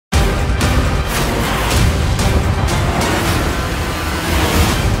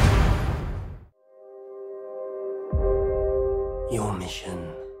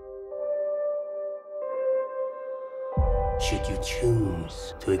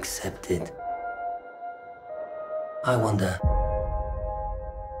choose to accept it. I wonder,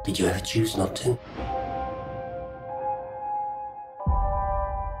 did you ever choose not to?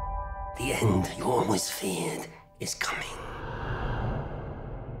 The end you always feared is coming.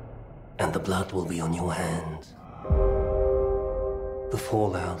 And the blood will be on your hands. The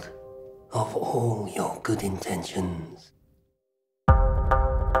fallout of all your good intentions.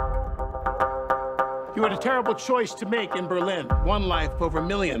 You had a terrible choice to make in Berlin. One life over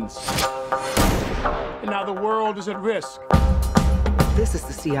millions. And now the world is at risk. This is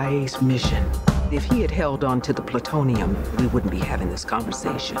the CIA's mission. If he had held on to the plutonium, we wouldn't be having this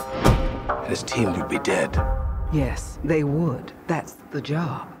conversation. And his team would be dead. Yes, they would. That's the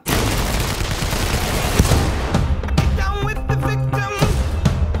job. Down with the victim.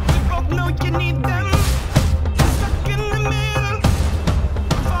 We both know you need them. Stuck in the middle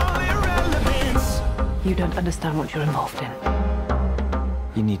of all irrelevance. You don't understand what you're involved in.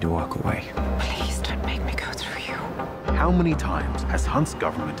 You need to walk away. Please don't make me go through you. How many times has Hunt's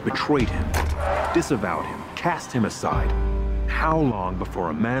government betrayed him, disavowed him, cast him aside? How long before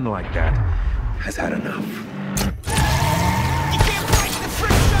a man like that has had enough? You can't fight the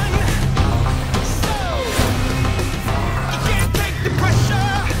friction. So you can't take the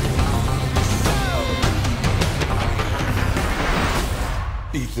pressure.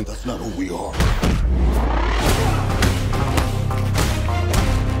 So Ethan, that's not who we are.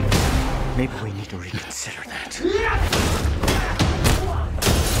 Maybe we need to reconsider that. you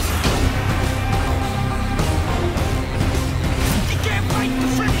can't fight the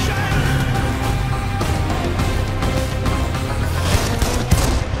friction.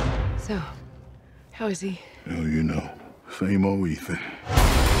 So, how is he? Hell, you know. Same old Ethan.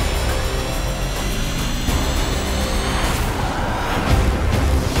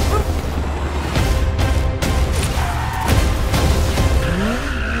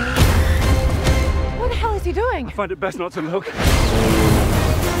 What the hell is he doing? I find it best not to look.